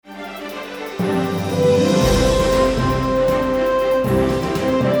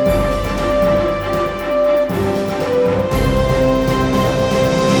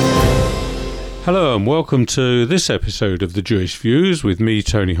Hello and welcome to this episode of The Jewish Views with me,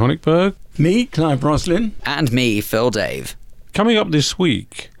 Tony Honigberg. Me, Clive Roslin. And me, Phil Dave. Coming up this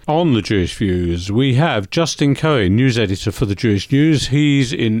week on The Jewish Views, we have Justin Cohen, news editor for The Jewish News.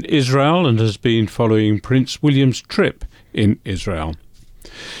 He's in Israel and has been following Prince William's trip in Israel.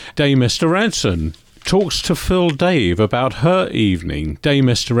 Dame Esther Rantzen talks to Phil Dave about her evening. Dame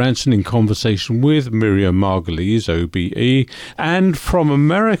Esther Rantzen in conversation with Miriam Margolyes OBE. And from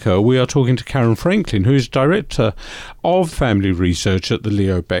America, we are talking to Karen Franklin, who is Director of Family Research at the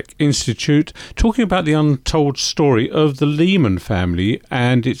Leo Baeck Institute, talking about the untold story of the Lehman family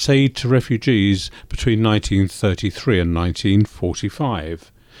and its aid to refugees between 1933 and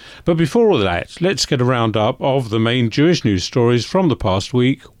 1945. But before all that, let's get a roundup of the main Jewish news stories from the past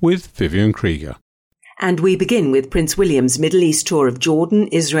week with Vivian Krieger. And we begin with Prince William's Middle East tour of Jordan,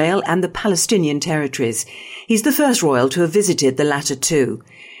 Israel and the Palestinian territories. He's the first royal to have visited the latter two.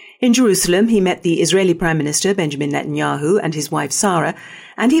 In Jerusalem, he met the Israeli Prime Minister Benjamin Netanyahu and his wife Sarah,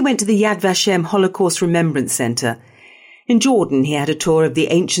 and he went to the Yad Vashem Holocaust Remembrance Centre. In Jordan, he had a tour of the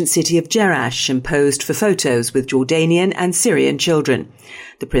ancient city of Jerash and posed for photos with Jordanian and Syrian children.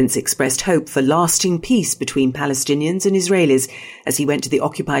 The prince expressed hope for lasting peace between Palestinians and Israelis as he went to the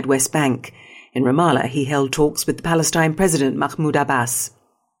occupied West Bank. In Ramallah, he held talks with the Palestine President Mahmoud Abbas.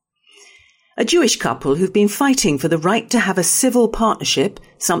 A Jewish couple who've been fighting for the right to have a civil partnership,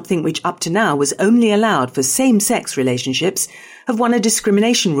 something which up to now was only allowed for same-sex relationships, have won a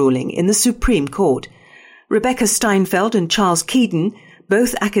discrimination ruling in the Supreme Court. Rebecca Steinfeld and Charles Keedon,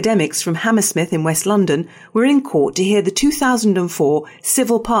 both academics from Hammersmith in West London, were in court to hear the 2004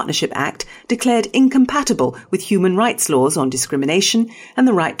 Civil Partnership Act declared incompatible with human rights laws on discrimination and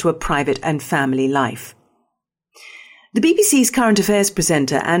the right to a private and family life. The BBC's current affairs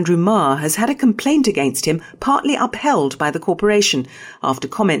presenter Andrew Marr has had a complaint against him partly upheld by the corporation after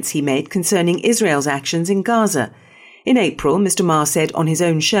comments he made concerning Israel's actions in Gaza. In April, Mr. Marr said on his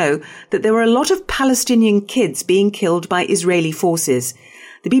own show that there were a lot of Palestinian kids being killed by Israeli forces.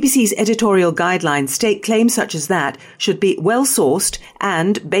 The BBC's editorial guidelines state claims such as that should be well-sourced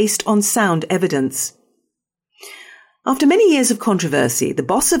and based on sound evidence. After many years of controversy, the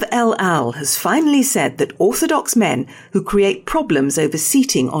boss of El Al has finally said that Orthodox men who create problems over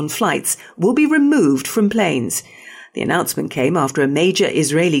seating on flights will be removed from planes. The announcement came after a major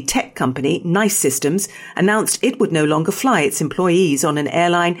Israeli tech company, Nice Systems, announced it would no longer fly its employees on an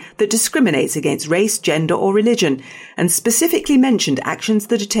airline that discriminates against race, gender or religion, and specifically mentioned actions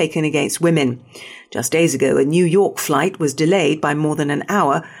that are taken against women. Just days ago, a New York flight was delayed by more than an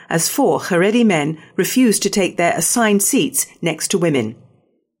hour as 4 Haredi men refused to take their assigned seats next to women.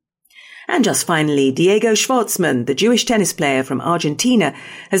 And just finally, Diego Schwartzman, the Jewish tennis player from Argentina,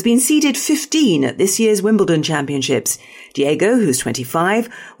 has been seeded 15 at this year's Wimbledon Championships. Diego, who's 25,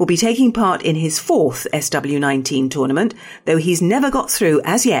 will be taking part in his 4th SW19 tournament, though he's never got through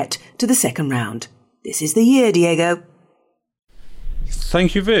as yet to the second round. This is the year, Diego.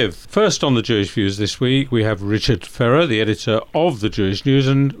 Thank you, Viv. First on The Jewish Views this week, we have Richard Ferrer, the editor of The Jewish News,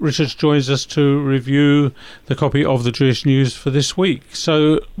 and Richard joins us to review the copy of The Jewish News for this week.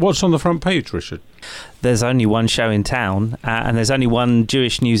 So what's on the front page, Richard? There's only one show in town, and there's only one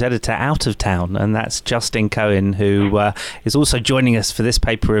Jewish news editor out of town, and that's Justin Cohen, who is also joining us for this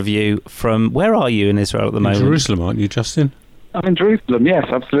paper review from... Where are you in Israel at the moment? Jerusalem, aren't you, Justin? I'm in Jerusalem, yes,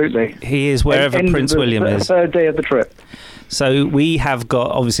 absolutely. He is wherever Prince William is. Third day of the trip. So we have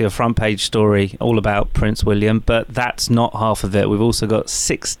got, obviously, a front page story all about Prince William, but that's not half of it. We've also got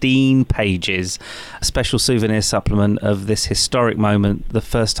 16 pages, a special souvenir supplement of this historic moment, the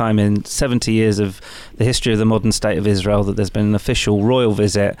first time in 70 years of the history of the modern state of Israel that there's been an official royal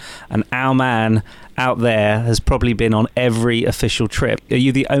visit, and our man out there has probably been on every official trip. Are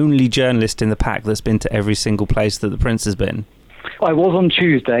you the only journalist in the pack that's been to every single place that the prince has been? I was on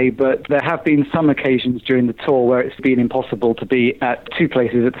Tuesday, but there have been some occasions during the tour where it's been impossible to be at two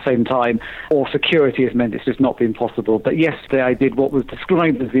places at the same time, or security has meant it's just not been possible. But yesterday I did what was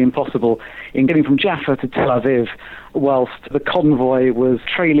described as the impossible in getting from Jaffa to Tel Aviv whilst the convoy was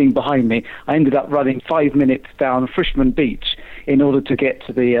trailing behind me. I ended up running 5 minutes down Frishman Beach in order to get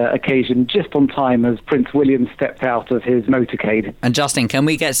to the occasion just on time as Prince William stepped out of his motorcade. And Justin, can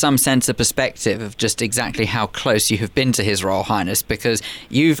we get some sense of perspective of just exactly how close you have been to His Royal Highness? Because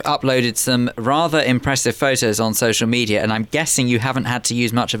you've uploaded some rather impressive photos on social media, and I'm guessing you haven't had to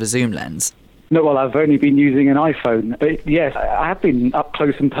use much of a zoom lens. No, well, I've only been using an iPhone. But yes, I have been up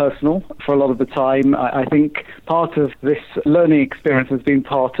close and personal for a lot of the time. I think part of this learning experience has been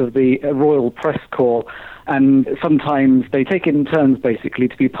part of the Royal Press Corps. And sometimes they take it in turns, basically,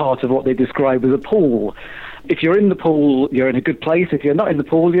 to be part of what they describe as a pool. if you're in the pool, you're in a good place. If you're not in the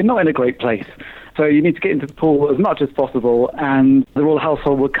pool, you're not in a great place. So you need to get into the pool as much as possible, and the royal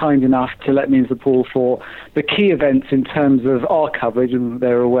household were kind enough to let me into the pool for the key events in terms of our coverage, and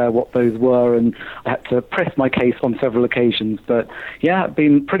they're aware what those were, and I had to press my case on several occasions. But yeah,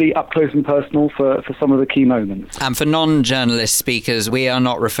 been pretty up close and personal for some of the key moments. And for non-journalist speakers, we are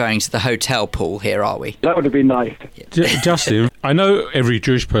not referring to the hotel pool here, are we? That would have been nice. Justin, I know every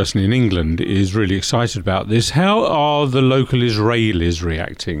Jewish person in England is really excited about this. How are the local Israelis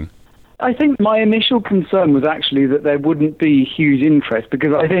reacting? I think my initial concern was actually that there wouldn't be huge interest,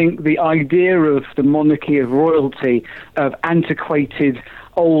 because I think the idea of the monarchy, of royalty, of antiquated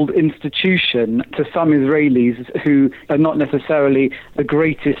old institution to some Israelis who are not necessarily the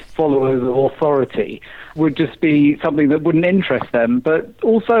greatest followers of authority would just be something that wouldn't interest them. But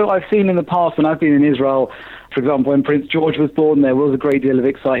also I've seen in the past, when I've been in Israel, for example, when Prince George was born, there was a great deal of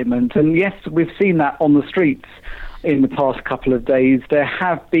excitement. And yes, we've seen that on the streets in the past couple of days. There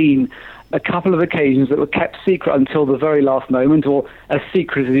have been a couple of occasions that were kept secret until the very last moment, or as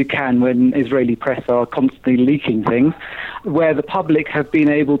secret as you can when Israeli press are constantly leaking things, where the public have been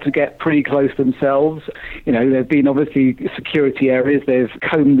able to get pretty close themselves. You know, there have been obviously security areas, they've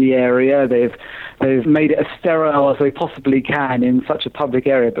combed the area, they've made it as sterile as they possibly can in such a public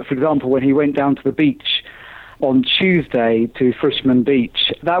area. But for example, when he went down to the beach on Tuesday to Frishman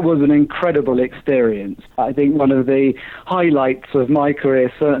Beach, that was an incredible experience. I think one of the highlights of my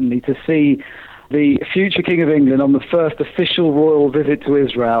career, certainly, to see the future King of England on the first official royal visit to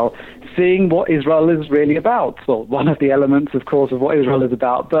Israel, seeing what Israel is really about. Well, one of the elements, of course, of what Israel is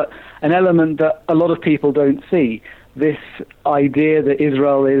about, but an element that a lot of people don't see. This idea that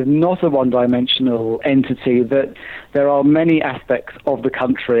Israel is not a one-dimensional entity, that there are many aspects of the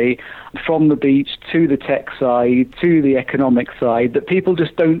country, from the beach to the tech side to the economic side, that people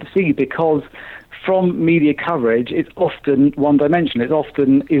just don't see, because from media coverage it's often one-dimensional. It's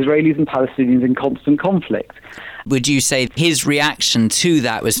often Israelis and Palestinians in constant conflict. Would you say his reaction to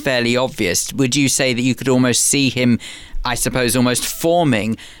that was fairly obvious? Would you say that you could almost see him, I suppose, almost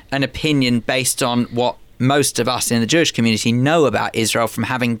forming an opinion based on what most of us in the Jewish community know about Israel from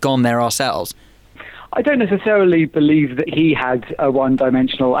having gone there ourselves? I don't necessarily believe that he had a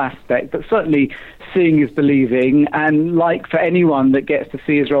one-dimensional aspect, but certainly seeing is believing, and like for anyone that gets to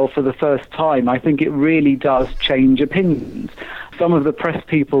see Israel for the first time, I think it really does change opinions. Some of the press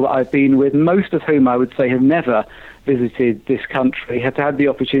people that I've been with, most of whom I would say have never visited this country, have had the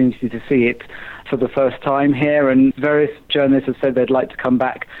opportunity to see it for the first time here, and various journalists have said they'd like to come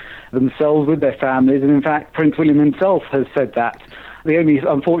back themselves with their families, and in fact Prince William himself has said that. The only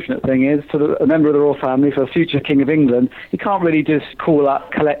unfortunate thing is, for a member of the royal family, for a future King of England, he can't really just call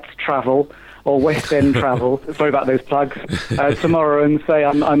up Collect Travel or West End Travel, sorry about those plugs, tomorrow and say,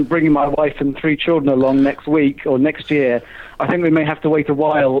 I'm bringing my wife and 3 children along next week or next year. I think we may have to wait a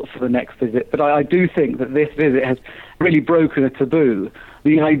while for the next visit, but I do think that this visit has really broken a taboo.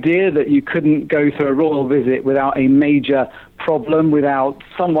 The idea that you couldn't go to a royal visit without a major problem, without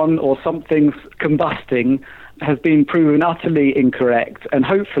someone or something combusting, has been proven utterly incorrect, and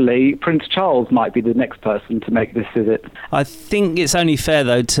hopefully Prince Charles might be the next person to make this visit. I think it's only fair,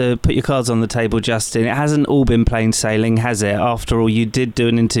 though, to put your cards on the table, Justin. It hasn't all been plain sailing, has it? After all, you did do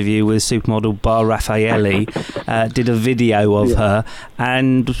an interview with supermodel Bar Raffaelli, did a video of her,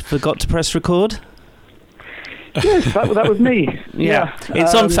 and forgot to press record? Yes, that was me. Yeah.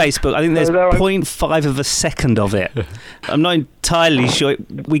 It's on Facebook. I think there's 0.5 of a second of it. I'm not entirely sure.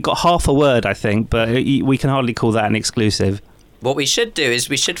 We got half a word, I think, but we can hardly call that an exclusive. What we should do is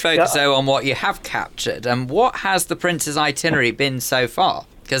we should focus, though, on what you have captured. And what has the Prince's itinerary been so far?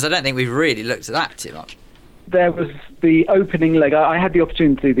 Because I don't think we've really looked at that too much. There was the opening leg. I had the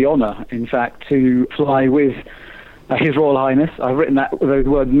opportunity, the honour, in fact, to fly with His Royal Highness. I've written those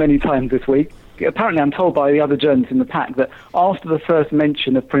words many times this week. Apparently, I'm told by the other journalists in the pack that after the first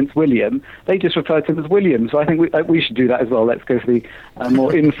mention of Prince William, they just referred to him as William. So I think we should do that as well. Let's go for the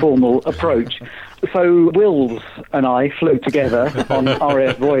more informal approach. So Wills and I flew together on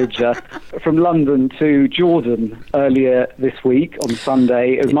RAF Voyager from London to Jordan earlier this week on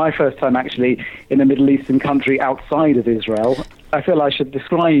Sunday. It was my first time actually in a Middle Eastern country outside of Israel. I feel I should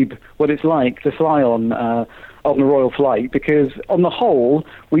describe what it's like to fly on a royal flight, because on the whole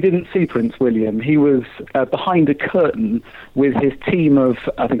we didn't see Prince William. He was behind a curtain with his team of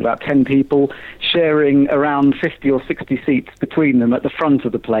I think about 10 people, sharing around 50 or 60 seats between them at the front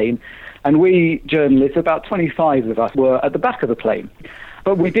of the plane, and we journalists, about 25 of us, were at the back of the plane.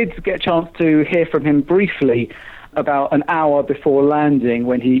 But we did get a chance to hear from him briefly about an hour before landing,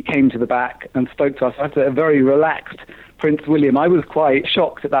 when he came to the back and spoke to us after a very relaxed Prince William, I was quite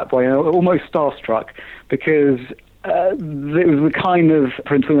shocked at that point, almost starstruck, because it was the kind of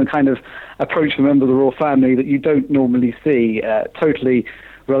Prince William kind of approach from a member of the royal family that you don't normally see. Totally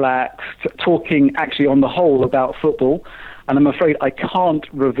relaxed, talking actually on the whole about football. And I'm afraid I can't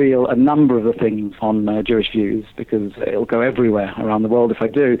reveal a number of the things on Jewish Views because it'll go everywhere around the world if I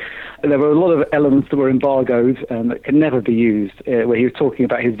do. There were a lot of elements that were embargoed and that can never be used, where he was talking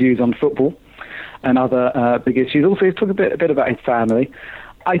about his views on football and other big issues. Also, he was talking a bit about his family.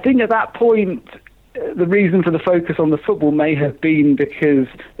 I think at that point, the reason for the focus on the football may have been because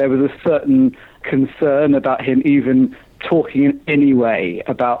there was a certain concern about him even talking in any way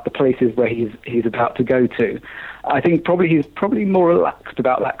about the places where he's about to go to. I think he's probably more relaxed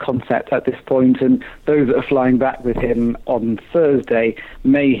about that concept at this point, and those that are flying back with him on Thursday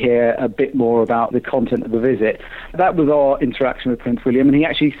may hear a bit more about the content of the visit. That was our interaction with Prince William, and he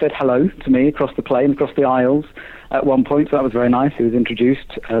actually said hello to me across the plane, across the aisles at one point, so that was very nice. He was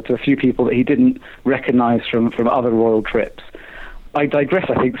introduced to a few people that he didn't recognise from other royal trips. I digress,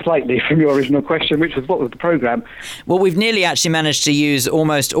 I think, slightly from your original question, which was what was the programme? Well, we've nearly actually managed to use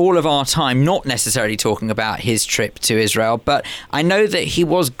almost all of our time not necessarily talking about his trip to Israel, but I know that he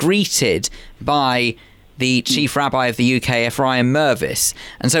was greeted by the chief rabbi of the UK, Ephraim Mervis.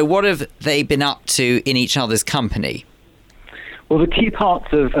 And so what have they been up to in each other's company? Well, the key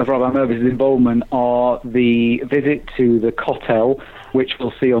parts of Rabbi Mervis' involvement are the visit to the Kotel, which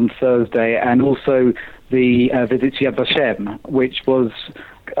we'll see on Thursday, and also the visit to Yad Vashem, which was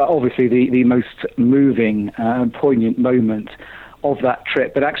obviously the most moving and poignant moment of that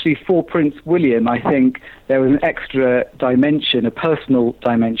trip. But actually for Prince William, I think there was an extra dimension, a personal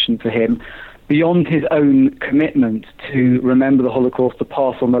dimension for him, beyond his own commitment to remember the Holocaust, to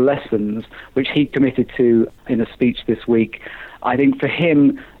pass on the lessons, which he committed to in a speech this week. I think for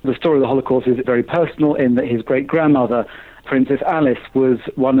him, the story of the Holocaust is very personal in that his great-grandmother, Princess Alice, was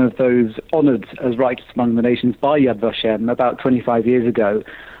one of those honoured as righteous among the nations by Yad Vashem about 25 years ago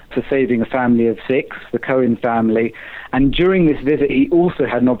for saving a family of 6, the Cohen family. And during this visit, he also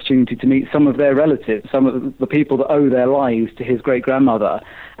had an opportunity to meet some of their relatives, some of the people that owe their lives to his great-grandmother.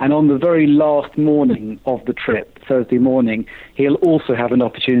 And on the very last morning of the trip, Thursday morning, he'll also have an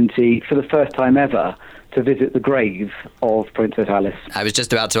opportunity, for the first time ever, to visit the grave of Princess Alice. I was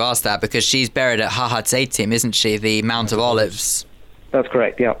just about to ask that because she's buried at Har HaZeitim, isn't she? The Mount of Olives. That's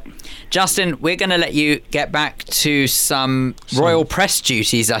correct, yeah. Justin, we're going to let you get back to some royal press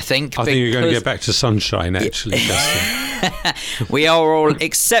duties, I think. I think you're going to get back to sunshine, actually, Justin. We are all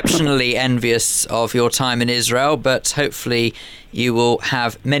exceptionally envious of your time in Israel, but hopefully you will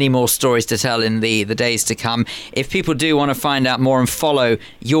have many more stories to tell in the days to come. If people do want to find out more and follow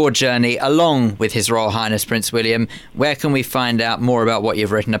your journey along with His Royal Highness Prince William, where can we find out more about what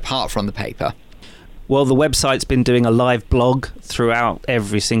you've written apart from the paper? Well, the website's been doing a live blog throughout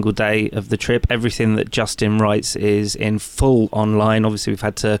every single day of the trip. Everything that Justin writes is in full online. Obviously, we've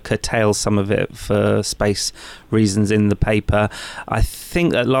had to curtail some of it for space reasons in the paper. I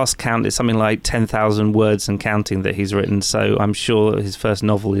think at last count it's something like 10,000 words and counting that he's written, so I'm sure his first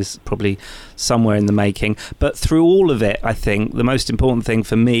novel is probably somewhere in the making. But through all of it, I think the most important thing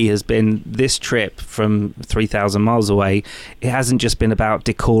for me has been this trip from 3,000 miles away. It hasn't just been about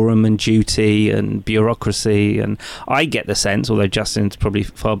decorum and duty and bureaucracy, and I get the sense, although Justin's probably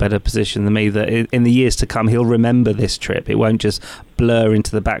far better positioned than me, that in the years to come he'll remember this trip. It won't just blur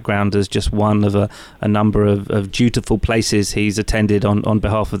into the background as just one of a number of dutiful places he's attended on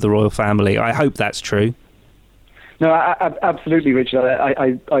behalf of the royal family. I hope that's true. No, absolutely, Richard.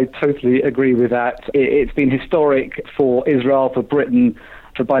 I totally agree with that. It's been historic for Israel, for Britain,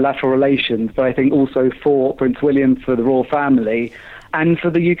 for bilateral relations, but I think also for Prince William, for the royal family, and for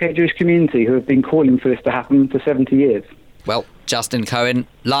the UK Jewish community, who have been calling for this to happen for 70 years. Well, Justin Cohen,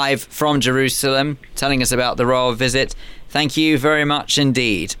 live from Jerusalem, telling us about the royal visit. Thank you very much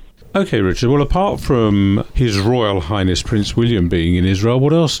indeed. OK, Richard. Well, apart from His Royal Highness Prince William being in Israel,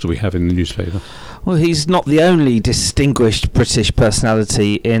 what else do we have in the newspaper? Well, he's not the only distinguished British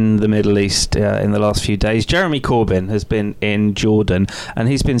personality in the Middle East in the last few days. Jeremy Corbyn has been in Jordan, and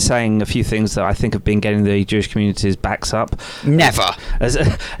he's been saying a few things that I think have been getting the Jewish community's backs up. Never. As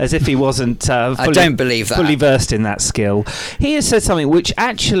if he wasn't I don't believe that. Fully versed in that skill. He has said something which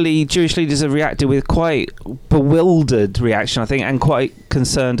actually Jewish leaders have reacted with quite bewildered reaction, I think, and quite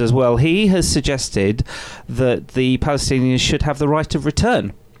concerned as well. He has suggested that the Palestinians should have the right of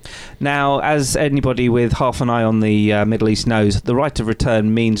return. Now, as anybody with half an eye on the Middle East knows, the right of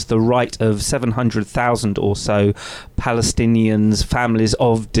return means the right of 700,000 or so Palestinians, families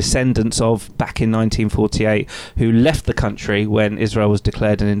of descendants of back in 1948, who left the country when Israel was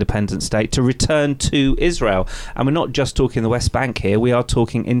declared an independent state, to return to Israel. And we're not just talking the West Bank here, we are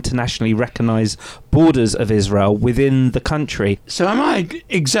talking internationally recognised borders of Israel within the country. So am I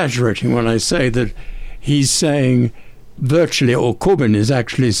exaggerating when I say that he's saying virtually, or Corbyn is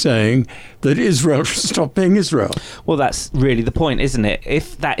actually saying, that Israel should stop being Israel? Well, that's really the point, isn't it?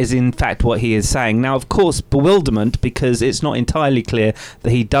 If that is in fact what he is saying. Now, of course, bewilderment, because it's not entirely clear that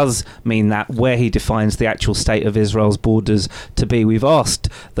he does mean that, where he defines the actual state of Israel's borders to be. We've asked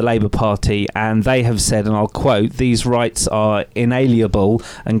the Labour Party, and they have said, and I'll quote, "These rights are inalienable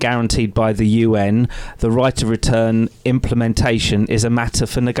and guaranteed by the UN. The right of return implementation is a matter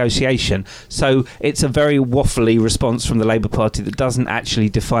for negotiation." So it's a very waffly response from the Labour Party that doesn't actually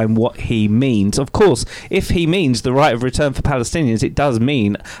define what he means. Of course, if he means the right of return for Palestinians, it does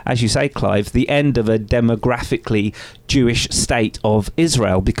mean, as you say, Clive, the end of a demographically Jewish state of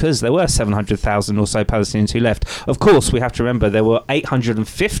Israel, because there were 700,000 or so Palestinians who left. Of course, we have to remember there were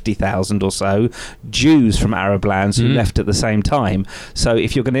 850,000 or so Jews from Arab lands who left at the same time. So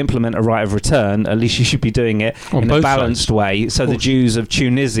if you're going to implement a right of return, at least you should be doing it in a balanced way. So the Jews of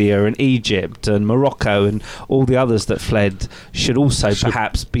Tunisia and Egypt and Morocco and all the others that fled should also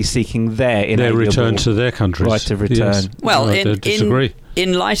perhaps be seeking their return to their countries. Right of return. Yes. Well, I disagree.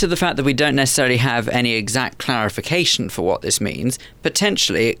 In light of the fact that we don't necessarily have any exact clarification for what this means,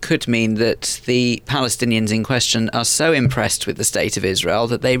 potentially it could mean that the Palestinians in question are so impressed with the state of Israel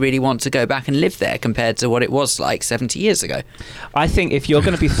that they really want to go back and live there compared to what it was like 70 years ago. I think if you're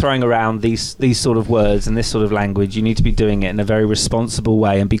going to be throwing around these sort of words and this sort of language, you need to be doing it in a very responsible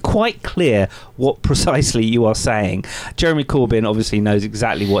way and be quite clear what precisely you are saying. Jeremy Corbyn obviously knows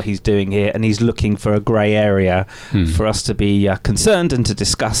exactly what he's doing here, and he's looking for a grey area for us to be concerned and to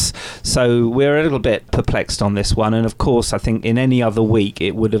discuss. So we're a little bit perplexed on this one, and of course I think in any other week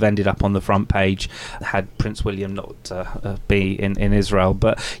it would have ended up on the front page had Prince William not be in Israel.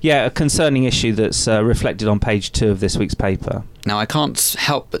 But yeah, a concerning issue that's reflected on page 2 of this week's paper. Now, I can't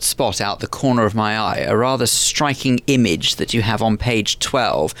help but spot out the corner of my eye a rather striking image that you have on page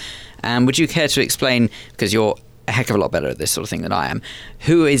 12. And would you care to explain, because you're a heck of a lot better at this sort of thing than I am,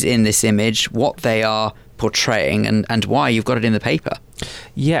 who is in this image, what they are portraying, and why you've got it in the paper?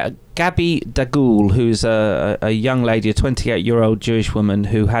 Yeah, Gabi Dagul, who's a young lady, a 28-year-old Jewish woman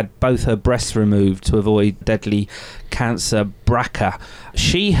who had both her breasts removed to avoid deadly cancer, BRCA.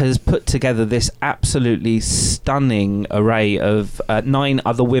 She has put together this absolutely stunning array of 9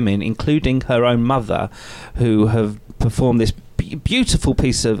 other women, including her own mother, who have performed this beautiful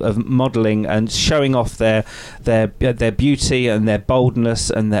piece of modelling and showing off their beauty and their boldness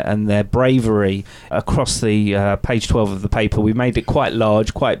and their bravery across the page 12 of the paper. We made it quite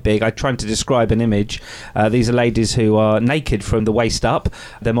large, quite big. I tried to describe an image. These are ladies who are naked from the waist up,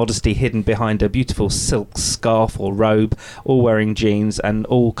 their modesty hidden behind a beautiful silk scarf or robe, all wearing jeans and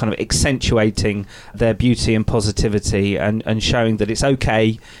all kind of accentuating their beauty and positivity and showing that it's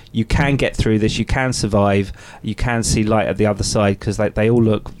okay, you can get through this, you can survive, you can see light at the other side, because they all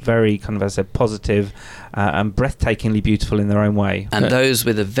look very kind of, as I said, positive and breathtakingly beautiful in their own way. And those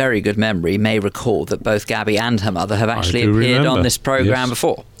with a very good memory may recall that both Gabi and her mother have actually appeared on this programme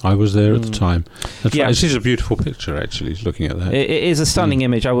before. I was there at the time. Yeah. This is a beautiful picture, actually, looking at that. It is a stunning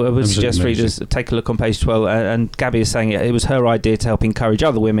image. I would suggest readers take a look on page 12. And Gabi is saying it was her idea to help encourage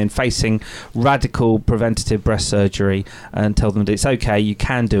other women facing radical preventative breast surgery and tell them that it's okay, you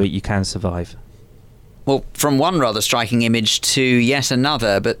can do it, you can survive. Well, from one rather striking image to yet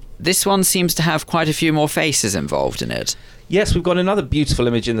another, but this one seems to have quite a few more faces involved in it. Yes, we've got another beautiful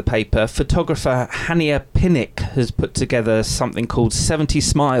image in the paper. Photographer Hania Pinnick has put together something called 70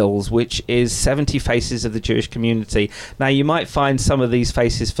 Smiles, which is 70 faces of the Jewish community. Now, you might find some of these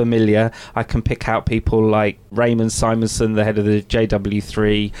faces familiar. I can pick out people like Raymond Simonson, the head of the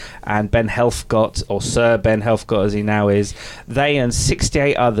JW3, and Ben Helfgott, or Sir Ben Helfgott as he now is. They and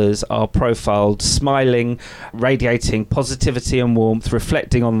 68 others are profiled, smiling, radiating positivity and warmth,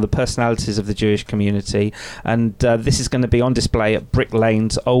 reflecting on the personalities of the Jewish community. And this is going to be on display at Brick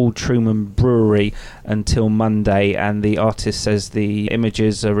Lane's Old Truman Brewery until Monday, and the artist says the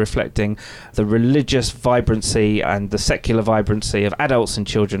images are reflecting the religious vibrancy and the secular vibrancy of adults and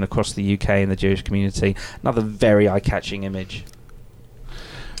children across the UK and the Jewish community. Another very eye-catching image.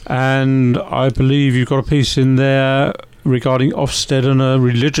 And I believe you've got a piece in there regarding Ofsted and a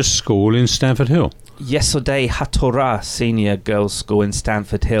religious school in Stamford Hill. Yesodei HaTorah Senior Girls School in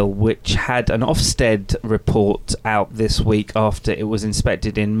Stamford Hill, which had an Ofsted report out this week after it was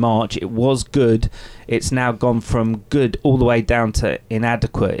inspected in March. It was good. It's now gone from good all the way down to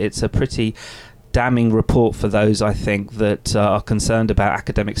inadequate. It's a pretty damning report for those, I think, that are concerned about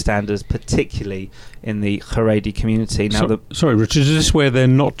academic standards, particularly in the Haredi community. Now, sorry, Richard, is this where they're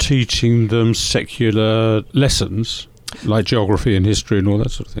not teaching them secular lessons? Like geography and history and all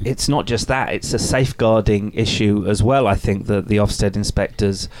that sort of thing? It's not just that, it's a safeguarding issue as well, I think, that the Ofsted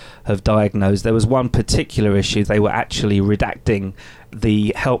inspectors have diagnosed. There was one particular issue, they were actually redacting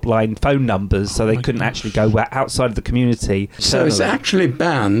the helpline phone numbers, so they couldn't actually go outside of the community. So it's actually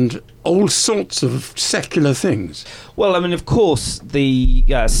banned all sorts of secular things. Well, I mean, of course, the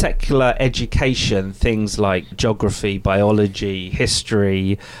secular education, things like geography, biology,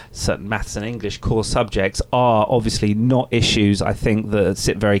 history, certain maths and English core subjects are obviously not issues, I think, that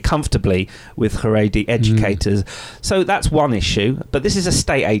sit very comfortably with Haredi educators. So that's one issue. But this is a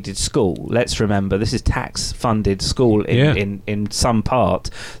state-aided school. Let's remember, this is tax-funded school in some part.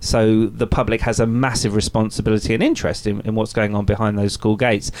 So the public has a massive responsibility and interest in what's going on behind those school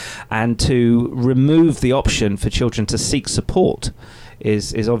gates. And to remove the option for children to seek support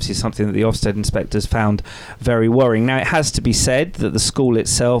is obviously something that the Ofsted inspectors found very worrying. Now, it has to be said that the school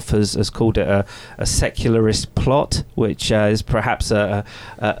itself has called it a secularist plot, which is perhaps a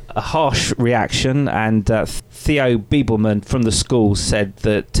harsh reaction. And Theo Biebelman from the school said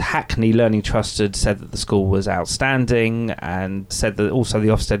that Hackney Learning Trust had said that the school was outstanding, and said that also the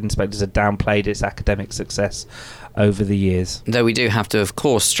Ofsted inspectors had downplayed its academic success over the years. Though we do have to, of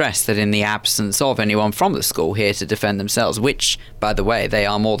course, stress that in the absence of anyone from the school here to defend themselves, which, by the way, they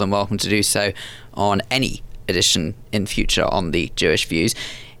are more than welcome to do so on any edition in future on the Jewish Views,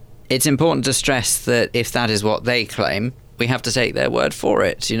 it's important to stress that if that is what they claim, we have to take their word for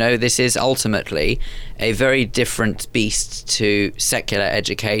it. You know, this is ultimately a very different beast to secular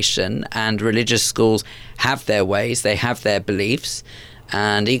education, and religious schools have their ways, they have their beliefs.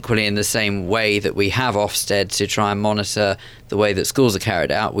 And equally, in the same way that we have Ofsted to try and monitor the way that schools are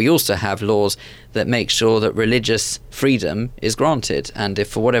carried out, we also have laws that make sure that religious freedom is granted. And if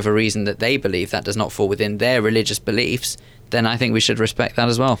for whatever reason that they believe that does not fall within their religious beliefs, then I think we should respect that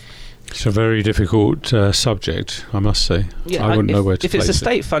as well. It's a very difficult subject, I must say. Yeah, I wouldn't know where to place it. If it's a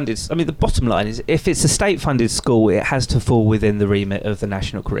state-funded... I mean, the bottom line is, if it's a state-funded school, it has to fall within the remit of the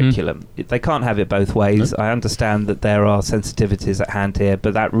national curriculum. They can't have it both ways. No. I understand that there are sensitivities at hand here,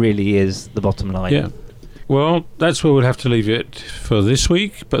 but that really is the bottom line. Yeah. Well, that's where we'll have to leave it for this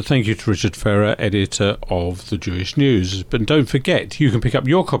week. But thank you to Richard Ferrer, editor of The Jewish News. But don't forget, you can pick up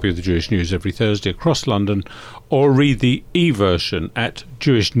your copy of The Jewish News every Thursday across London, or read the e-version at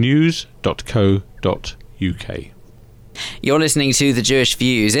jewishnews.co.uk. You're listening to The Jewish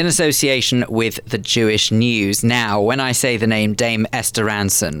Views in association with The Jewish News. Now, when I say the name Dame Esther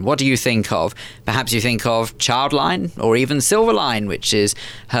Rantzen, what do you think of? Perhaps you think of Childline or even Silverline, which is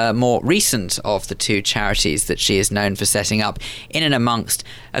her more recent of the two charities that she is known for setting up in and amongst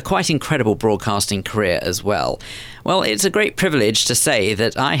a quite incredible broadcasting career as well. Well, it's a great privilege to say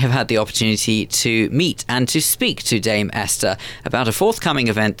that I have had the opportunity to meet and to speak to Dame Esther about a forthcoming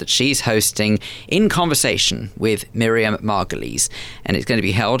event that she's hosting in conversation with Miriam Margolyes. And it's going to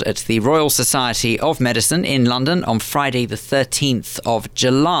be held at the Royal Society of Medicine in London on Friday the 13th of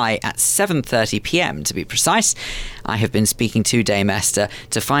July at 7:30 p.m. to be precise. I have been speaking to Dame Esther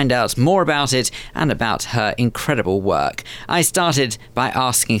to find out more about it and about her incredible work. I started by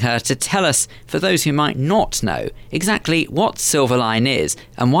asking her to tell us, for those who might not know, exactly what Silverline is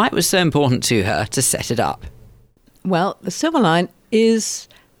and why it was so important to her to set it up. Well, the Silverline is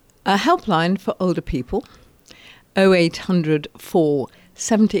a helpline for older people, 0800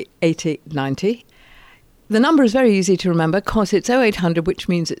 470 80 90. The number is very easy to remember because it's 0800, which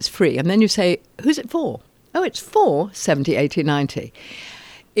means it's free. And then you say, who's it for? Oh, it's for 70 80 90.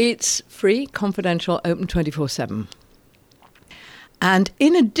 It's free, confidential, open 24/7. And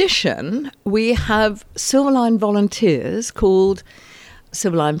in addition, we have Silverline volunteers called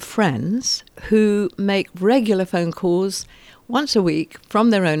Silverline Friends who make regular phone calls once a week from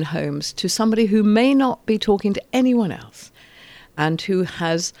their own homes to somebody who may not be talking to anyone else and who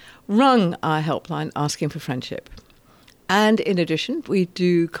has rung our helpline asking for friendship. And in addition, we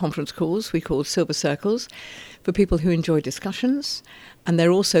do conference calls we call Silver Circles for people who enjoy discussions, and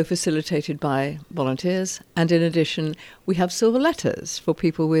they're also facilitated by volunteers. And in addition, we have silver letters for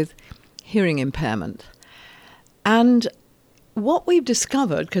people with hearing impairment. And what we've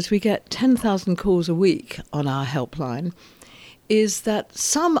discovered, because we get 10,000 calls a week on our helpline, is that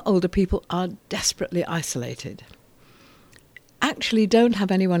some older people are desperately isolated. actually don't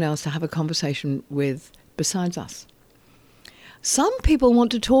have anyone else to have a conversation with besides us. Some people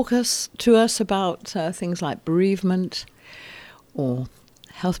want to talk to us about things like bereavement or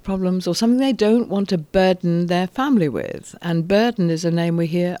health problems or something they don't want to burden their family with. And burden is a name we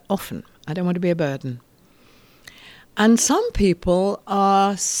hear often. I don't want to be a burden. And some people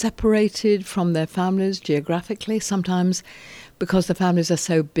are separated from their families geographically, sometimes because the families are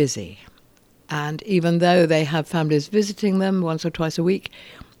so busy. And even though they have families visiting them once or twice a week,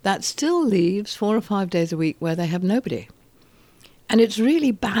 that still leaves 4 or 5 days a week where they have nobody. And it's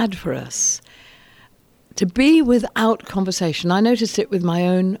really bad for us to be without conversation. I noticed it with my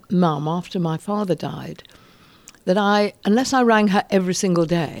own mum after my father died, that unless I rang her every single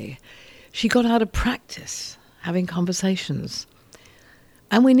day, she got out of practice having conversations.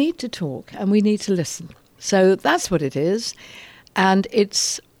 And we need to talk and we need to listen. So that's what it is. And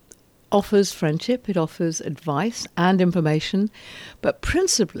it offers friendship, it offers advice and information, but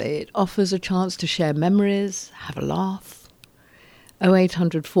principally it offers a chance to share memories, have a laugh.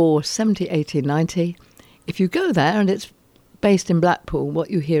 0800 470 80 90. If you go there and it's based in Blackpool,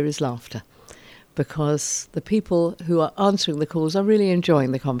 what you hear is laughter, because the people who are answering the calls are really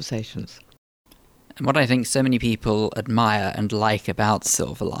enjoying the conversations. And what I think so many people admire and like about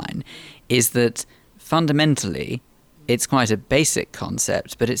Silverline is that fundamentally it's quite a basic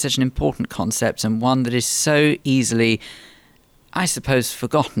concept, but it's such an important concept and one that is so easily, I suppose,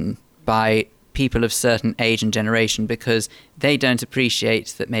 forgotten by people of certain age and generation because they don't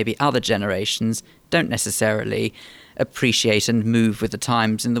appreciate that maybe other generations don't necessarily appreciate and move with the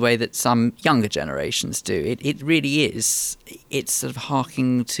times in the way that some younger generations do. It really is. It's sort of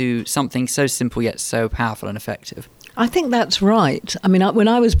harking to something so simple yet so powerful and effective. I think that's right. I mean, when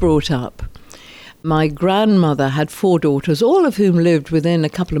I was brought up, my grandmother had 4 daughters, all of whom lived within a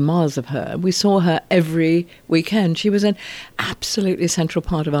couple of miles of her. We saw her every weekend. She was an absolutely central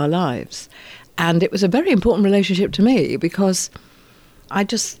part of our lives. And it was a very important relationship to me because I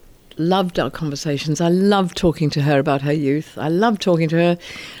just loved our conversations. I loved talking to her about her youth. I loved talking to her,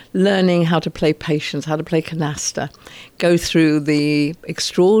 learning how to play patience, how to play canasta, go through the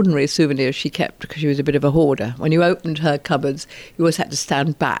extraordinary souvenirs she kept because she was a bit of a hoarder. When you opened her cupboards, you always had to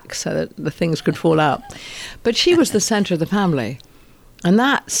stand back so that the things could fall out. But she was the centre of the family. And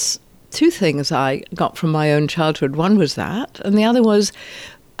that's 2 things I got from my own childhood. One was that, and the other was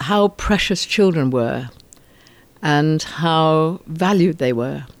how precious children were and how valued they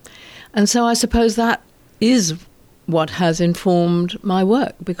were. And so I suppose that is what has informed my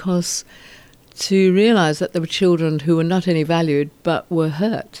work, because to realise that there were children who were not only valued but were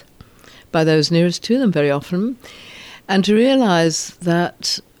hurt by those nearest to them very often, and to realise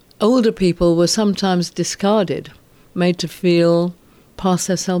that older people were sometimes discarded, made to feel past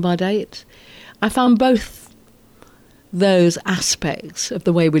their sell-by date. I found both those aspects of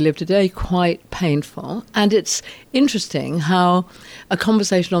the way we live today quite painful. And it's interesting how a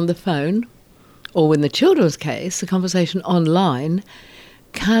conversation on the phone, or in the children's case, a conversation online,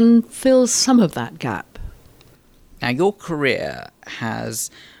 can fill some of that gap. Now, your career has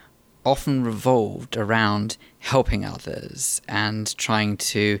often revolved around helping others and trying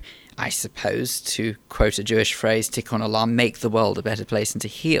to, I suppose, to quote a Jewish phrase, tikkun olam, make the world a better place and to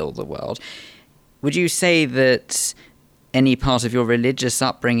heal the world. Would you say that any part of your religious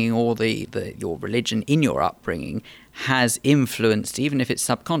upbringing or your religion in your upbringing has influenced, even if it's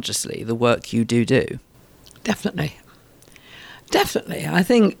subconsciously, the work you do? Definitely. Definitely. I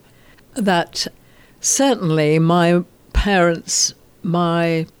think that certainly my parents,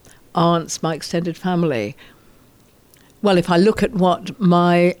 my aunts, my extended family, well, if I look at what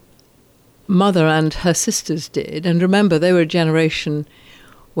my mother and her sisters did, and remember they were a generation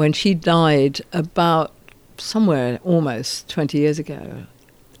when she died about somewhere almost 20 years ago,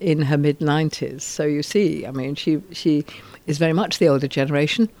 in her mid-90s. So you see, I mean, she is very much the older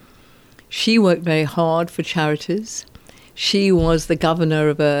generation. She worked very hard for charities. She was the governor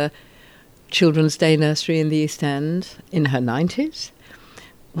of a children's day nursery in the East End in her 90s.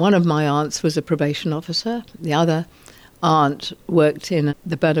 One of my aunts was a probation officer. The other aunt worked in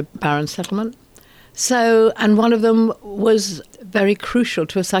the Baron settlement. So, and one of them was very crucial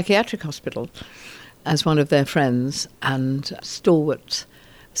to a psychiatric hospital as one of their friends and stalwart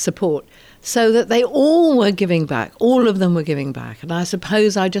support, so that they all were giving back. All of them were giving back. And I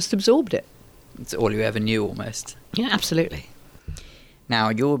suppose I just absorbed it. It's all you ever knew, almost. Yeah, absolutely. Now,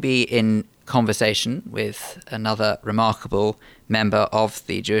 you'll be in conversation with another remarkable member of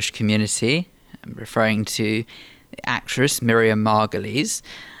the Jewish community. I'm referring to the actress Miriam Margolyes.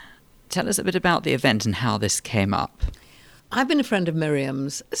 Tell us a bit about the event and how this came up. I've been a friend of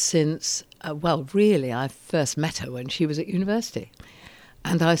Miriam's since, really, I first met her when she was at university.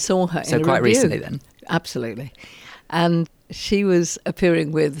 And I saw her in a review. So quite recently then? Absolutely. And she was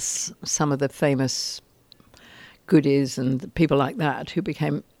appearing with some of the famous goodies and people like that who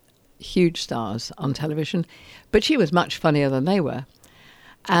became huge stars on television. But she was much funnier than they were.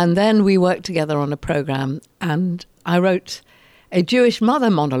 And then we worked together on a programme, and I wrote a Jewish mother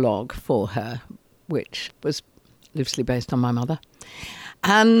monologue for her, which was loosely based on my mother.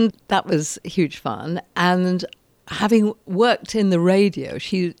 And that was huge fun. And having worked in the radio,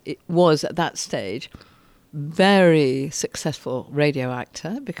 she was at that stage very successful radio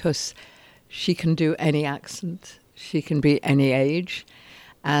actor, because she can do any accent, she can be any age,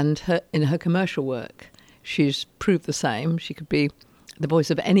 and in her commercial work she's proved the same. She could be the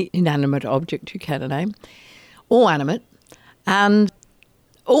voice of any inanimate object you care to name, or animate, and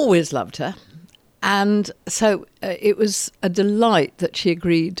always loved her. And so it was a delight that she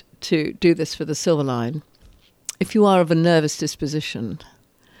agreed to do this for the Silver Line. If you are of a nervous disposition,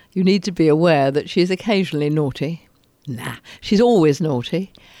 you need to be aware that she's occasionally naughty. She's always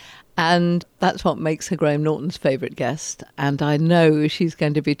naughty. And that's what makes her Graham Norton's favourite guest. And I know she's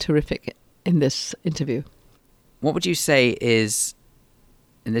going to be terrific in this interview. What would you say is,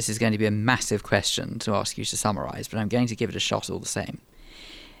 and this is going to be a massive question to ask you to summarise, but I'm going to give it a shot all the same.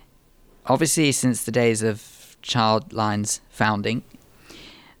 Obviously, since the days of Childline's founding,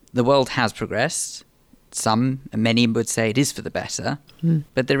 the world has progressed. Many would say it is for the better,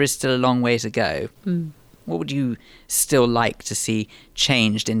 but there is still a long way to go. What would you still like to see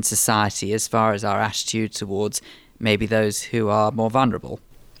changed in society as far as our attitude towards maybe those who are more vulnerable?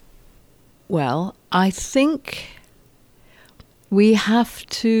 Well, I think we have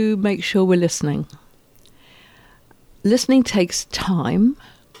to make sure we're listening. Listening takes time.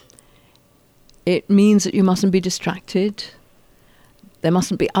 It means that you mustn't be distracted. There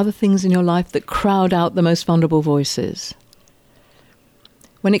mustn't be other things in your life that crowd out the most vulnerable voices.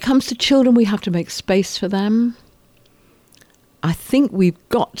 When it comes to children, we have to make space for them. I think we've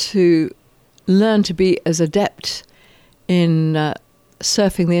got to learn to be as adept in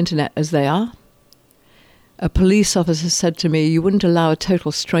surfing the internet as they are. A police officer said to me, you wouldn't allow a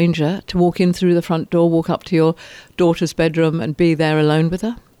total stranger to walk in through the front door, walk up to your daughter's bedroom and be there alone with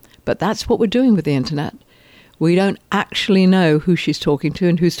her. But that's what we're doing with the internet. We don't actually know who she's talking to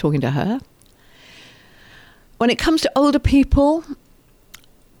and who's talking to her. When it comes to older people,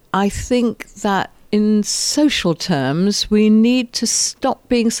 I think that in social terms, we need to stop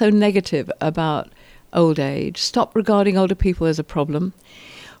being so negative about old age, stop regarding older people as a problem,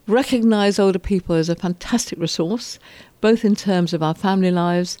 recognise older people as a fantastic resource, both in terms of our family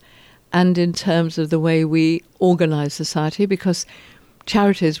lives and in terms of the way we organise society, because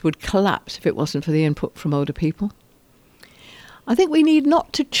charities would collapse if it wasn't for the input from older people. I think we need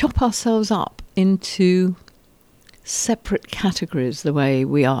not to chop ourselves up into separate categories the way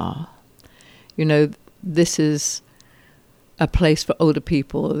we are. You know, this is a place for older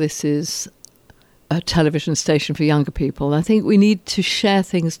people, this is a television station for younger people. I think we need to share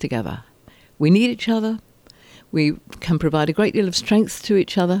things together. We need each other. We can provide a great deal of strength to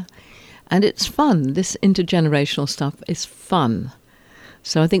each other. And it's fun. This intergenerational stuff is fun.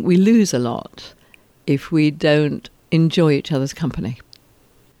 So I think we lose a lot if we don't enjoy each other's company.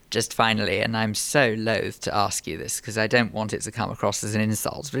 Just finally, and I'm so loath to ask you this because I don't want it to come across as an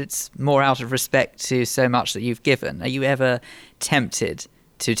insult, but it's more out of respect to so much that you've given. Are you ever tempted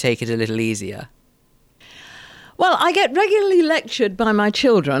to take it a little easier? Well, I get regularly lectured by my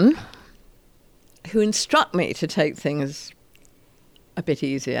children who instruct me to take things a bit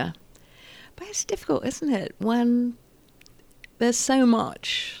easier. But it's difficult, isn't it, when there's so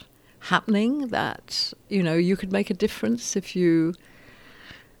much happening that, you know, you could make a difference if you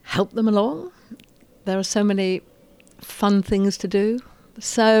help them along. There are so many fun things to do.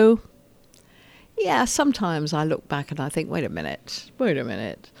 So, yeah, sometimes I look back and I think, wait a minute.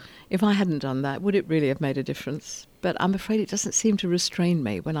 If I hadn't done that, would it really have made a difference? But I'm afraid it doesn't seem to restrain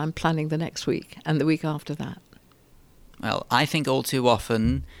me when I'm planning the next week and the week after that. Well, I think all too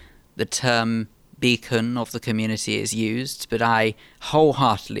often the term beacon of the community is used, but I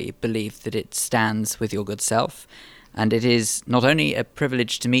wholeheartedly believe that it stands with your good self. And it is not only a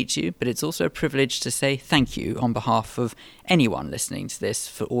privilege to meet you, but it's also a privilege to say thank you on behalf of anyone listening to this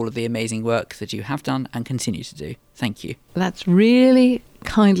for all of the amazing work that you have done and continue to do. Thank you. That's really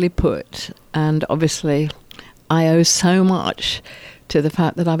kindly put. And obviously, I owe so much to the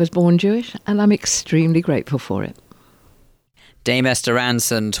fact that I was born Jewish, and I'm extremely grateful for it. Dame Esther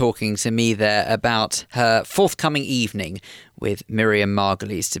Rantzen talking to me there about her forthcoming evening with Miriam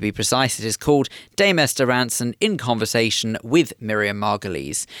Margolyes. To be precise, it is called Dame Esther Rantzen in Conversation with Miriam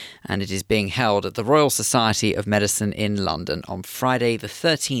Margolyes, and it is being held at the Royal Society of Medicine in London on Friday the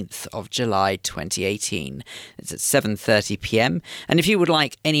 13th of July 2018. It's at 7:30 p.m, and if you would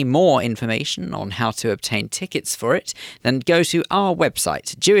like any more information on how to obtain tickets for it, then go to our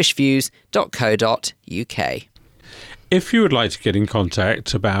website, jewishviews.co.uk. If you would like to get in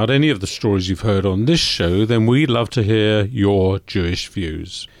contact about any of the stories you've heard on this show, then we'd love to hear your Jewish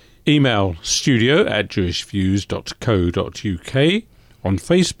views. Email studio@jewishviews.co.uk. On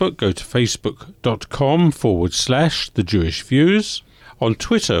Facebook, go to facebook.com/The Jewish Views. On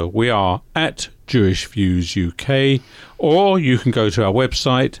Twitter, we are @JewishViewsUK, or you can go to our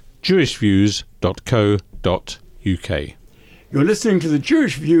website, jewishviews.co.uk. You're listening to the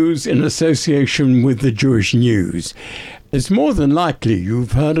Jewish Views in association with the Jewish News. It's more than likely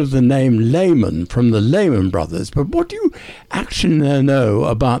you've heard of the name Lehman from the Lehman brothers, but what do you actually know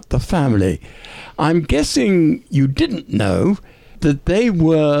about the family? I'm guessing you didn't know that they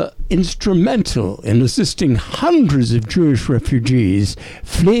were instrumental in assisting hundreds of Jewish refugees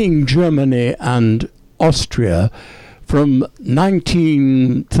fleeing Germany and Austria from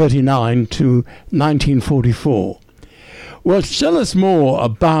 1939 to 1944. Well, to tell us more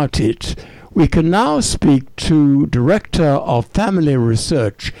about it, we can now speak to Director of Family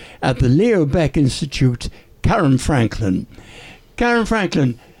Research at the Leo Baeck Institute, Karen Franklin. Karen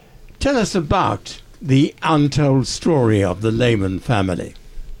Franklin, tell us about the untold story of the Lehman family.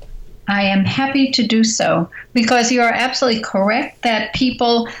 I am happy to do so, because you are absolutely correct that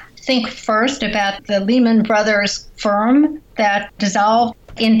people think first about the Lehman Brothers firm that dissolved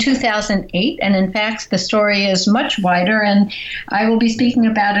in 2008, and in fact the story is much wider, and I will be speaking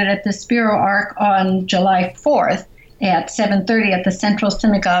about it at the Spiro Ark on July 4th at 7:30 at the Central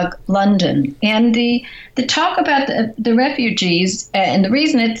Synagogue, London. And the talk about the refugees, and the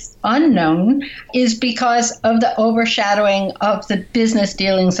reason it's unknown, is because of the overshadowing of the business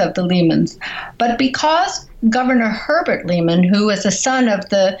dealings of the Lehmans. But because Governor Herbert Lehman, who was the son of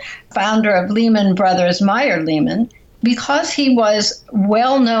the founder of Lehman Brothers, Meyer Lehman, because he was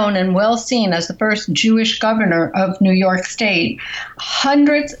well known and well seen as the first Jewish governor of New York State,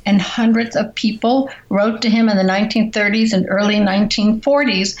 hundreds and hundreds of people wrote to him in the 1930s and early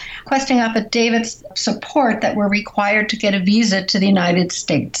 1940s requesting affidavits of support that were required to get a visa to the United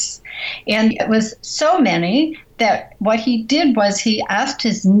States. And it was so many that what he did was he asked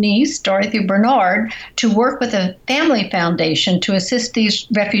his niece, Dorothy Bernard, to work with a family foundation to assist these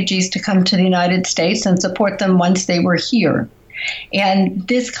refugees to come to the United States and support them once they were here. And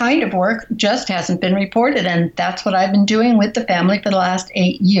this kind of work just hasn't been reported, and that's what I've been doing with the family for the last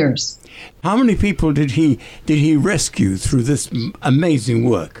 8 years. How many people did he rescue through this amazing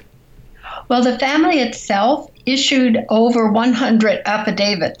work? Well, the family itself issued over 100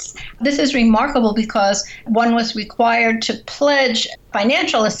 affidavits. This is remarkable because one was required to pledge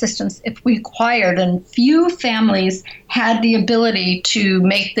financial assistance if required, and few families had the ability to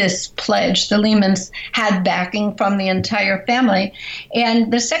make this pledge. The Lehmans had backing from the entire family.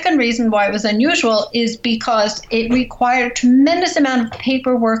 And the second reason why it was unusual is because it required a tremendous amount of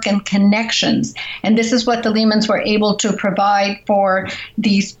paperwork and connections. And this is what the Lehmans were able to provide for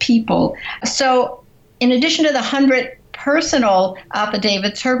these people. So in addition to the 100 personal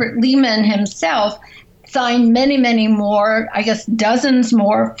affidavits, Herbert Lehman himself signed many, many more, I guess dozens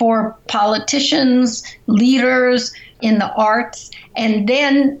more, for politicians, leaders in the arts. And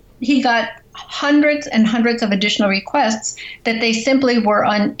then he got hundreds and hundreds of additional requests that they simply were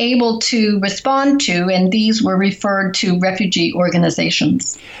unable to respond to, and these were referred to refugee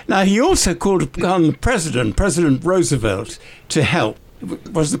organizations. Now, he also called upon the President Roosevelt, to help.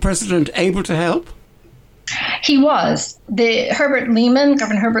 Was the president able to help? He was. Governor Herbert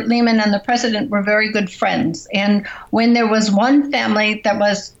Lehman and the president were very good friends. And when there was one family that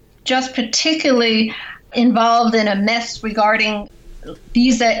was just particularly involved in a mess regarding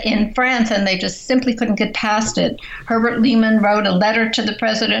visa in France, and they just simply couldn't get past it, Herbert Lehman wrote a letter to the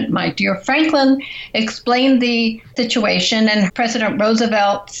president, "My dear Franklin," explained the situation, and President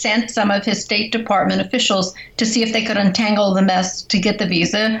Roosevelt sent some of his State Department officials to see if they could untangle the mess to get the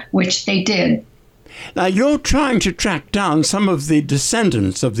visa, which they did. Now, you're trying to track down some of the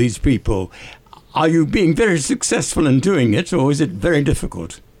descendants of these people. Are you being very successful in doing it, or is it very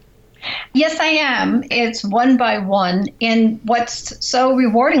difficult? Yes, I am. It's one by one. And what's so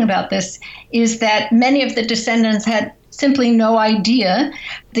rewarding about this is that many of the descendants had simply no idea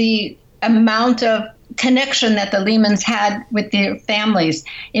the amount of connection that the Lehmans had with their families.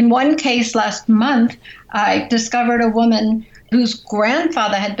 In one case last month, I discovered a woman whose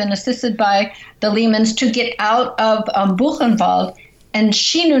grandfather had been assisted by the Lehmans to get out of Buchenwald, and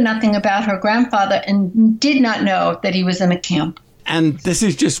she knew nothing about her grandfather and did not know that he was in a camp. And this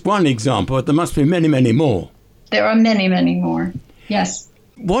is just one example, but there must be many, many more. There are many, many more, yes.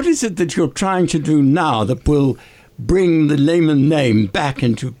 What is it that you're trying to do now that will bring the Lehman name back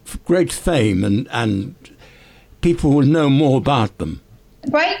into great fame and people will know more about them?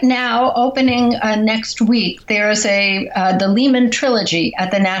 Right now, opening next week, there's the Lehman Trilogy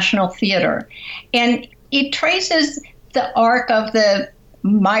at the National Theater. And it traces the arc of the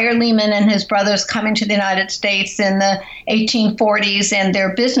Meyer Lehman and his brothers coming to the United States in the 1840s and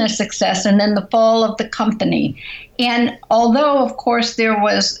their business success, and then the fall of the company. And although, of course, there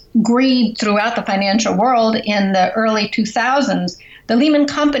was greed throughout the financial world in the early 2000s, the Lehman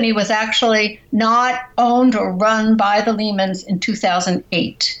Company was actually not owned or run by the Lehmans in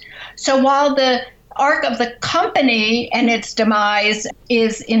 2008. So while the arc of the company and its demise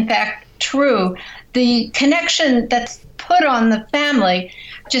is, in fact, true, the connection that's put on the family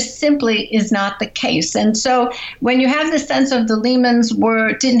just simply is not the case. And so when you have the sense of the Lehmans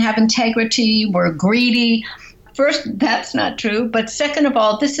didn't have integrity, were greedy, first, that's not true. But second of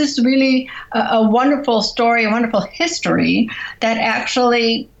all, this is really a wonderful story, a wonderful history that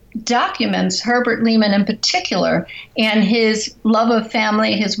actually documents Herbert Lehman in particular and his love of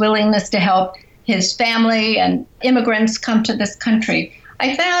family, his willingness to help his family and immigrants come to this country.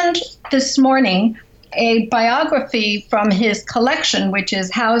 I found this morning a biography from his collection, which is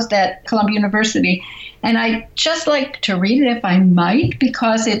housed at Columbia University. And I'd just like to read it if I might,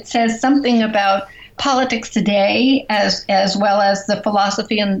 because it says something about politics today as well as the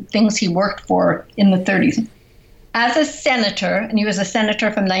philosophy and things he worked for in the 30s. As a senator, and he was a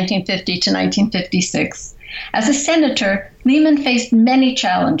senator from 1950 to 1956, as a senator, Lehman faced many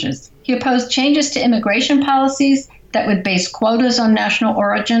challenges. He opposed changes to immigration policies that would base quotas on national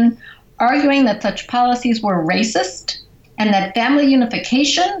origin, arguing that such policies were racist and that family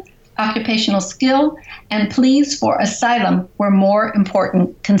unification, occupational skill, and pleas for asylum were more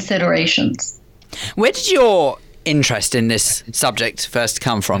important considerations. Where did your interest in this subject first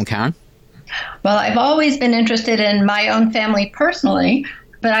come from, Karen? Well, I've always been interested in my own family personally,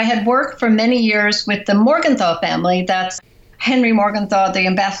 but I had worked for many years with the Morgenthau family. That's Henry Morgenthau, the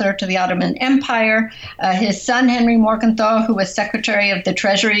ambassador to the Ottoman Empire, his son Henry Morgenthau, who was Secretary of the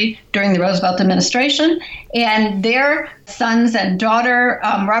Treasury during the Roosevelt administration, and their sons and daughter.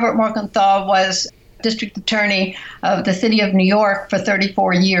 Robert Morgenthau was district attorney of the city of New York for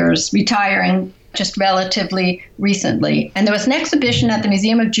 34 years, retiring just relatively recently. And there was an exhibition at the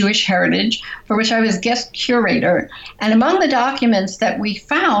Museum of Jewish Heritage for which I was guest curator. And among the documents that we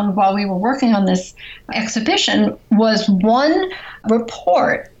found while we were working on this exhibition was one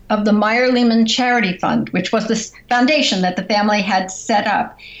report of the Meyer Lehman Charity Fund, which was this foundation that the family had set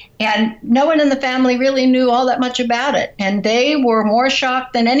up. And no one in the family really knew all that much about it. And they were more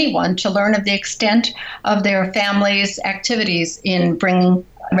shocked than anyone to learn of the extent of their family's activities in bringing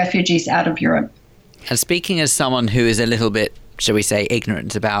refugees out of Europe. And speaking as someone who is a little bit, shall we say,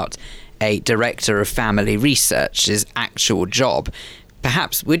 ignorant about a director of family research's actual job,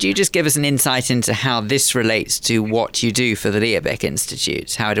 perhaps would you just give us an insight into how this relates to what you do for the Leo Baeck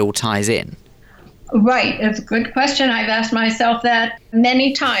Institute, how it all ties in? Right. It's a good question. I've asked myself that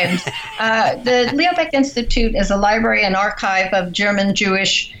many times. The Leo Baeck Institute is a library and archive of German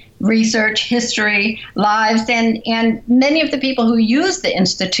Jewish research, history, lives, and many of the people who use the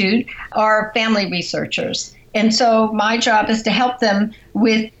Institute are family researchers. And so my job is to help them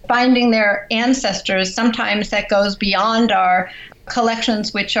with finding their ancestors. Sometimes that goes beyond our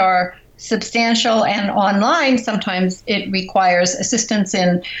collections, which are substantial and online. Sometimes it requires assistance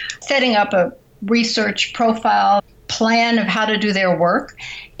in setting up a research profile plan of how to do their work.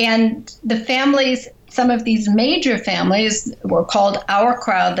 And the families, some of these major families were called our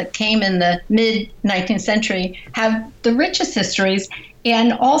crowd that came in the mid-19th century, have the richest histories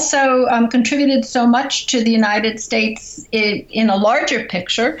and also contributed so much to the United States in a larger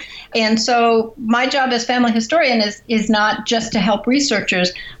picture. And so my job as family historian is not just to help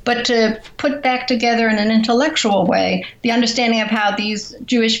researchers, but to put back together in an intellectual way the understanding of how these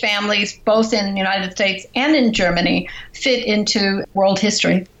Jewish families, both in the United States and in Germany, fit into world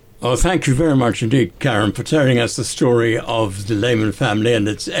history. Oh, thank you very much indeed, Karen, for telling us the story of the Lehman family and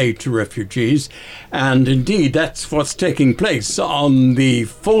its aid to refugees. And indeed, that's what's taking place on the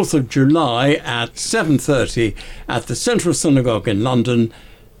 4th of July at 7:30 at the Central Synagogue in London,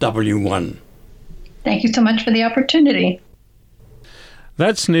 W1. Thank you so much for the opportunity.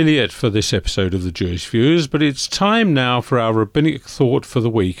 That's nearly it for this episode of the Jewish Views, but it's time now for our Rabbinic Thought for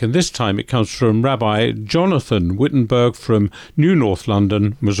the week, and this time it comes from Rabbi Jonathan Wittenberg from New North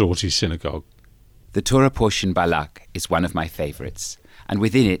London, Masorti Synagogue. The Torah portion Balak is one of my favourites, and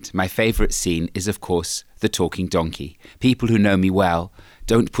within it, my favourite scene is, of course, the talking donkey. People who know me well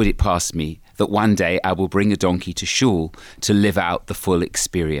don't put it past me that one day I will bring a donkey to shul to live out the full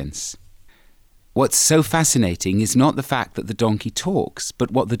experience. What's so fascinating is not the fact that the donkey talks,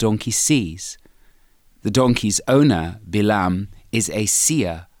 but what the donkey sees. The donkey's owner, Bilam, is a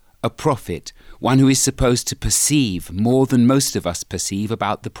seer, a prophet, one who is supposed to perceive more than most of us perceive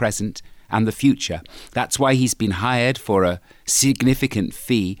about the present and the future. That's why he's been hired for a significant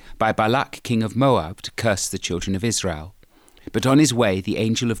fee by Balak, king of Moab, to curse the children of Israel. But on his way, the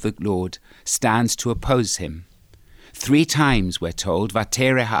angel of the Lord stands to oppose him. 3 times, we're told,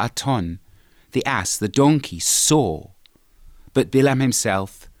 Vatere ha'aton, the ass, the donkey, saw, but Bilam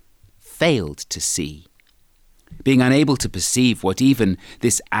himself failed to see. Being unable to perceive what even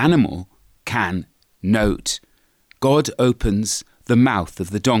this animal can note, God opens the mouth of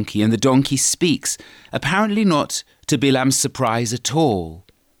the donkey, and the donkey speaks, apparently not to Bilam's surprise at all.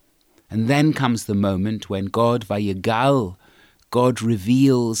 And then comes the moment when God, Vayigal, God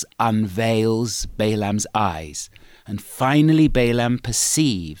reveals, unveils Balaam's eyes, and finally Balaam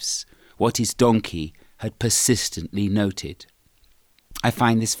perceives what his donkey had persistently noted. I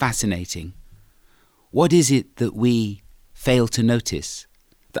find this fascinating. What is it that we fail to notice,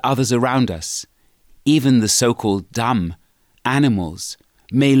 that others around us, even the so-called dumb animals,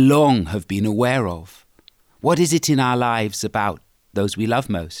 may long have been aware of? What is it in our lives about those we love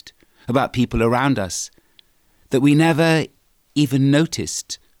most, about people around us, that we never even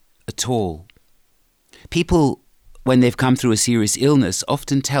noticed at all? People, when they've come through a serious illness,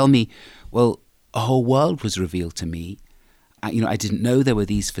 often tell me, well, a whole world was revealed to me. I didn't know there were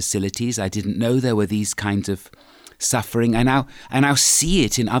these facilities. I didn't know there were these kinds of suffering. I now see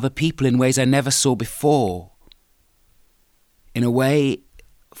it in other people in ways I never saw before. In a way,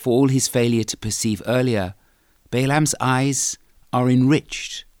 for all his failure to perceive earlier, Balaam's eyes are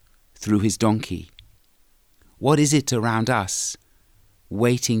enriched through his donkey. What is it around us,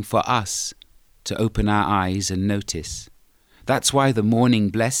 waiting for us to open our eyes and notice? That's why the morning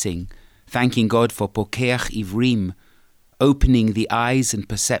blessing, thanking God for Pokeach Ivrim, opening the eyes and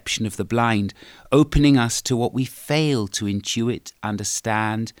perception of the blind, opening us to what we fail to intuit,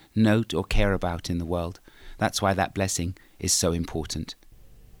 understand, note or care about in the world. That's why that blessing is so important.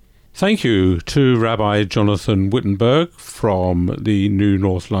 Thank you to Rabbi Jonathan Wittenberg from the New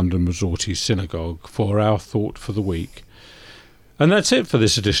North London Masorti Synagogue for our thought for the week. And that's it for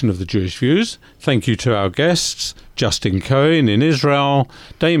this edition of the Jewish Views. Thank you to our guests, Justin Cohen in Israel,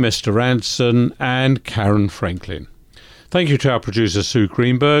 Dame Esther Rantzen and Karen Franklin. Thank you to our producer Sue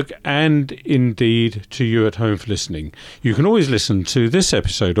Greenberg, and indeed to you at home for listening. You can always listen to this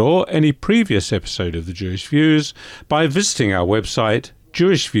episode or any previous episode of the Jewish Views by visiting our website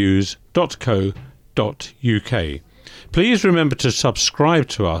jewishviews.co.uk. Please remember to subscribe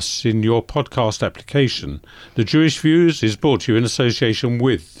to us in your podcast application. The Jewish Views is brought to you in association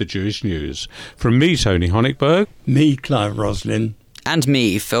with the Jewish News. From me, Tony Honigberg. Me, Clive Roslin. And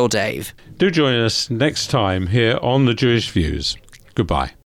me, Phil Dave. Do join us next time here on the Jewish Views. Goodbye.